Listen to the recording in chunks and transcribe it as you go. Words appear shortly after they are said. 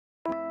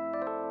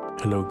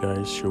Hello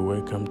guys, you're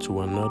welcome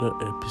to another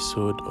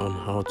episode on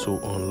how to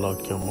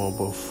unlock your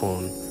mobile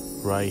phone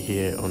right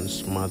here on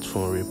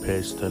Smartphone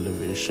Repairs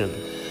Television.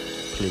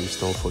 Please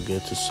don't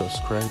forget to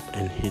subscribe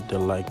and hit the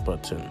like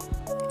button.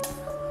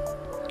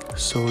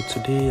 So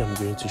today I'm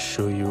going to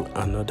show you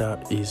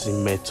another easy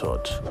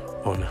method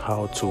on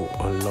how to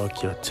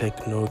unlock your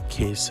TECNO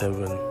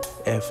K7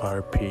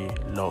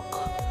 FRP lock.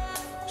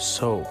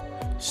 So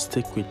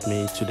stick with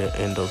me to the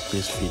end of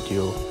this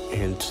video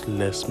and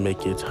let's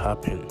make it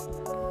happen.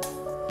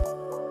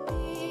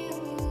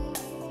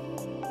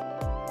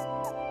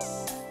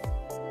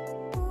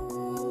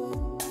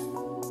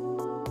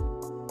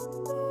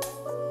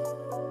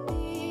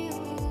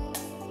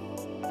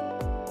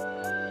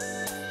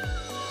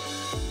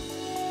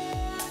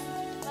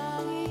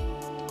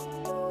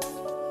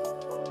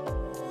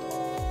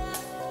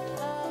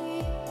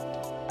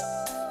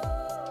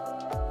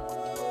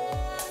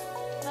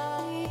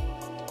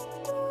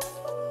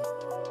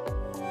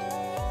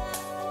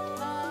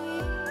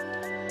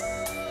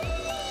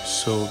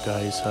 So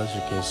guys, as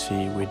you can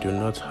see, we do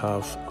not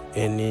have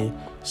any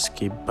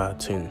skip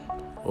button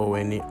or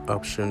any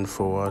option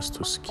for us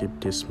to skip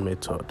this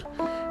method,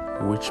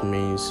 which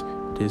means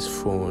this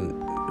phone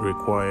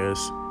requires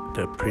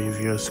the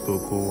previous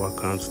Google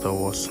account that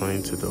was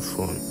signed to the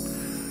phone.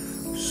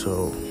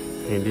 So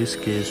in this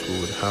case, we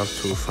would have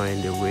to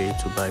find a way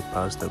to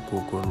bypass the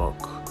Google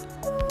lock.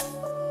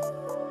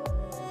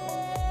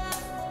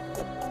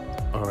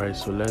 Alright,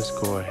 so let's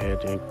go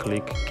ahead and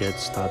click Get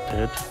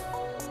Started.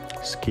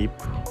 Skip,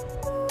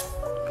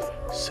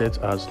 set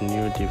as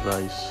new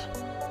device,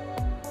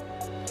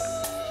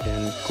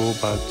 and go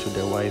back to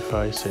the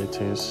Wi-Fi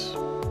settings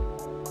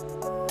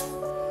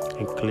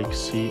and click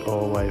See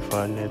All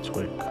Wi-Fi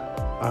Network,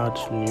 add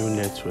new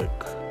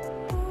network,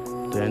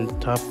 then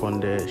tap on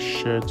the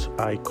shirt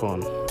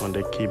icon on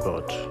the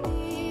keyboard.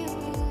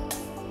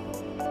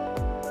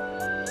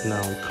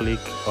 Now click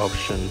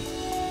Option,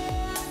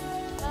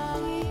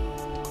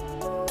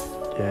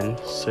 then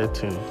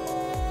Setting.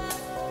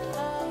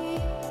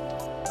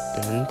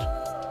 Then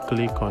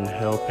click on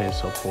Help and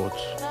Support.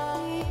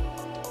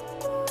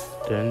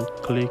 Then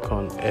click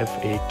on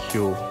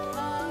FAQ.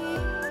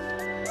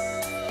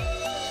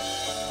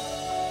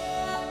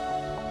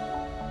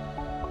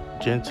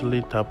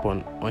 Gently tap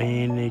on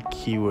any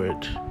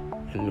keyword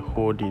and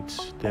hold it,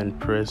 then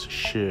press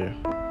Share.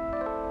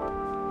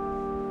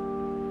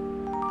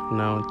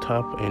 Now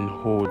tap and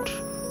hold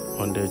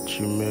on the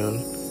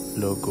Gmail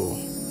logo,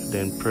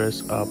 then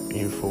press App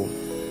Info.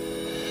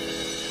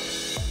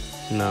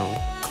 Now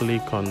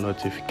click on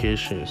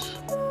Notifications.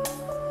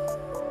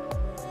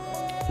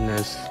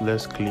 Next,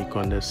 let's click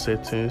on the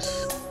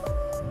Settings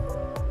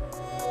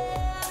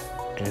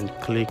and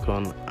click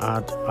on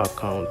Add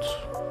Account.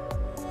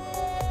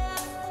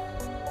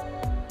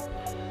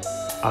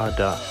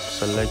 Order,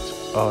 select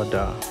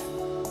Order.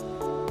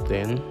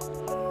 Then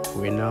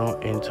we now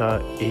enter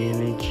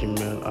any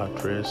Gmail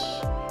address,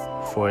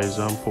 for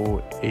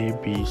example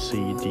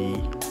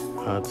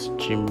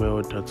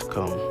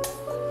abcd@gmail.com.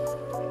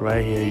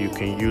 Right here, you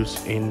can use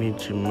any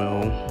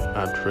Gmail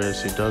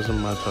address. It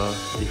doesn't matter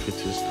if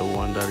it is the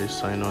one that is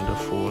signed on the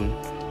phone.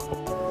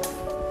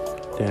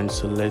 Then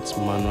select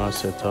Manual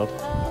Setup,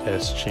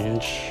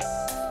 Exchange.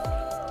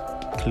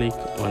 Click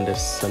on the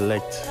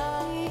Select.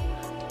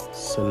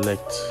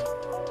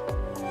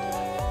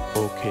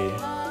 OK.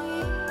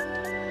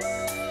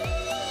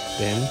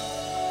 Then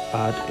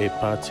add a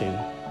pattern.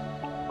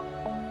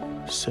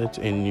 Set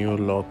a new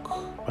lock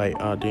by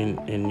adding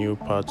a new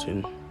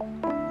pattern.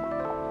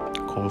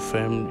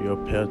 Confirm your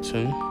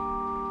pattern.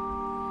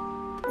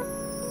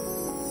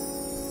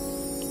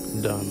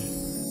 Done.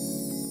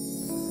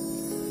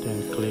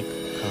 Then click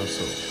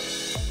Cancel.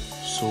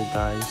 So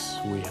guys,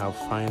 we have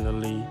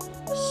finally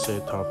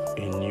set up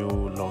a new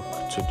lock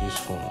to this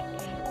phone,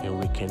 and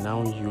we can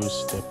now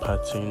use the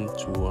pattern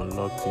to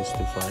unlock this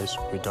device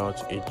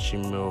without a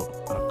Gmail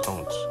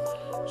account.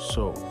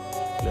 So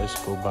let's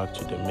go back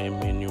to the main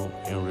menu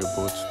and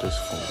reboot this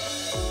phone.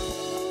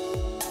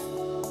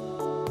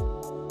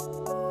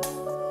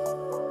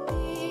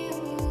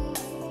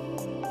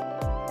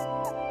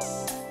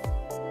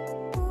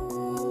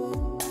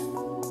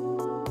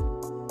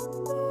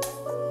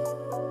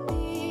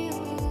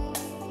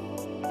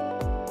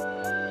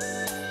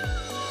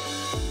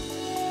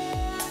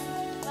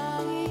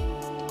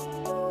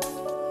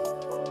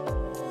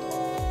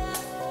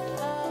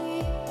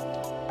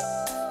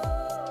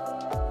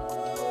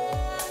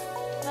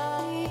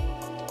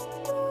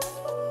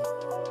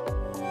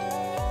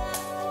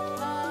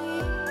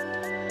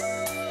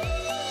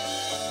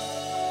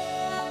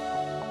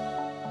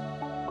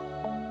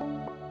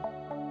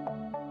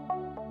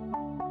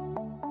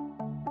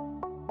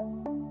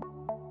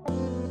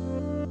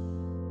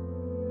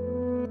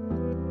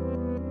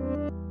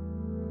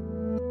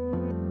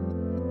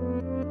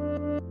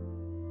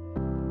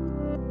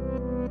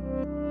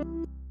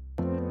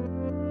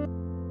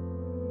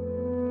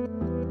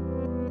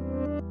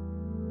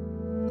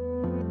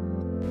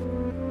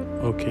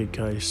 Okay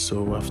guys,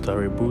 so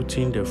after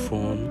rebooting the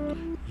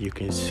phone, you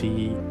can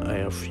see I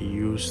have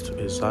used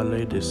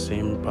exactly the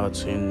same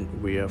pattern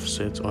we have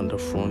set on the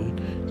phone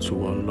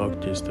to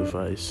unlock this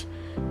device.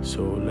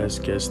 So let's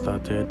get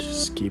started.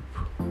 Skip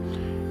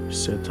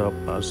setup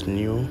as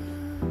new.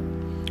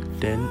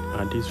 Then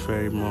at this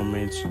very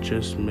moment,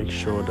 just make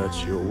sure that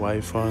your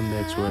Wi-Fi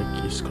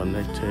network is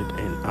connected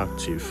and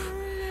active.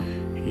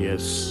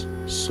 Yes,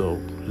 so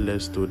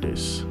let's do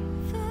this.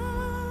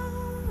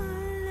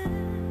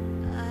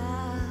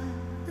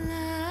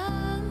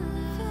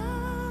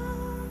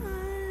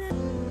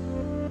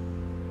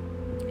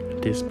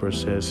 This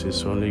process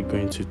is only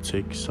going to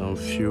take some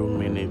few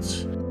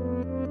minutes.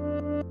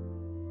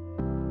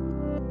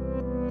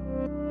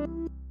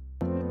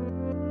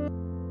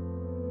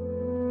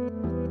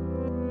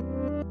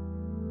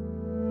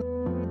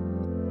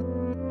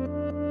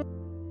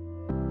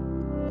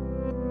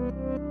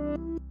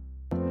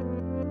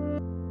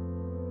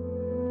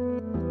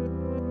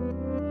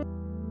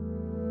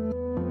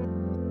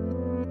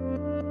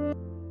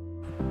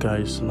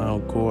 Guys, now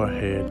go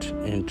ahead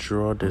and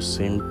draw the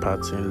same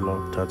pattern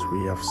lock that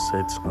we have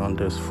set on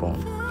this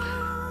phone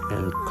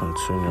and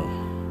continue.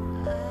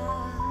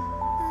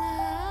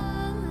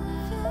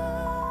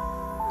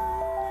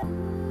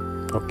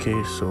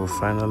 Okay, so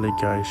finally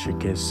guys, you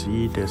can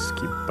see the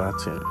skip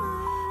button,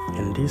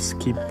 and this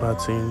skip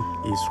button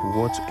is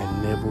what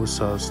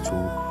enables us to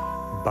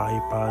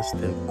bypass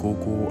the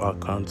Google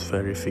account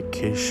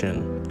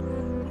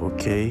verification.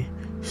 Okay,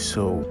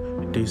 so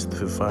this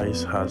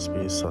device has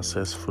been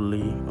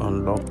successfully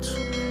unlocked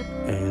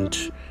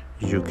and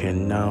you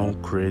can now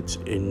create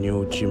a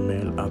new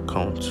Gmail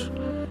account.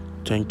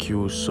 Thank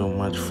you so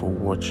much for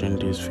watching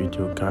this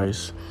video,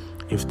 guys.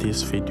 If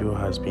this video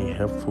has been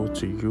helpful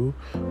to you,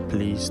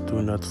 please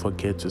do not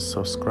forget to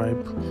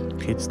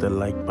subscribe, hit the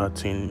like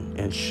button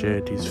and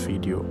share this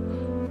video.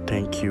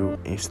 Thank you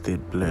and stay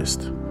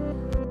blessed.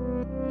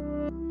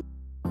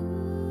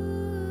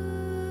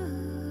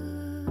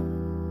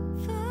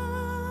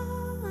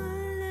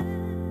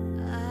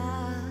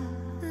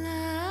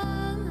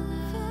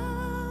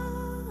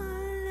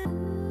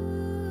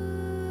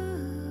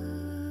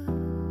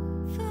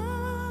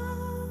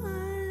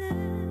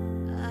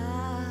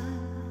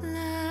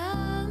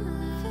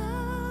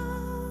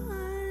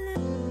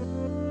 ʟɪꯙᴇ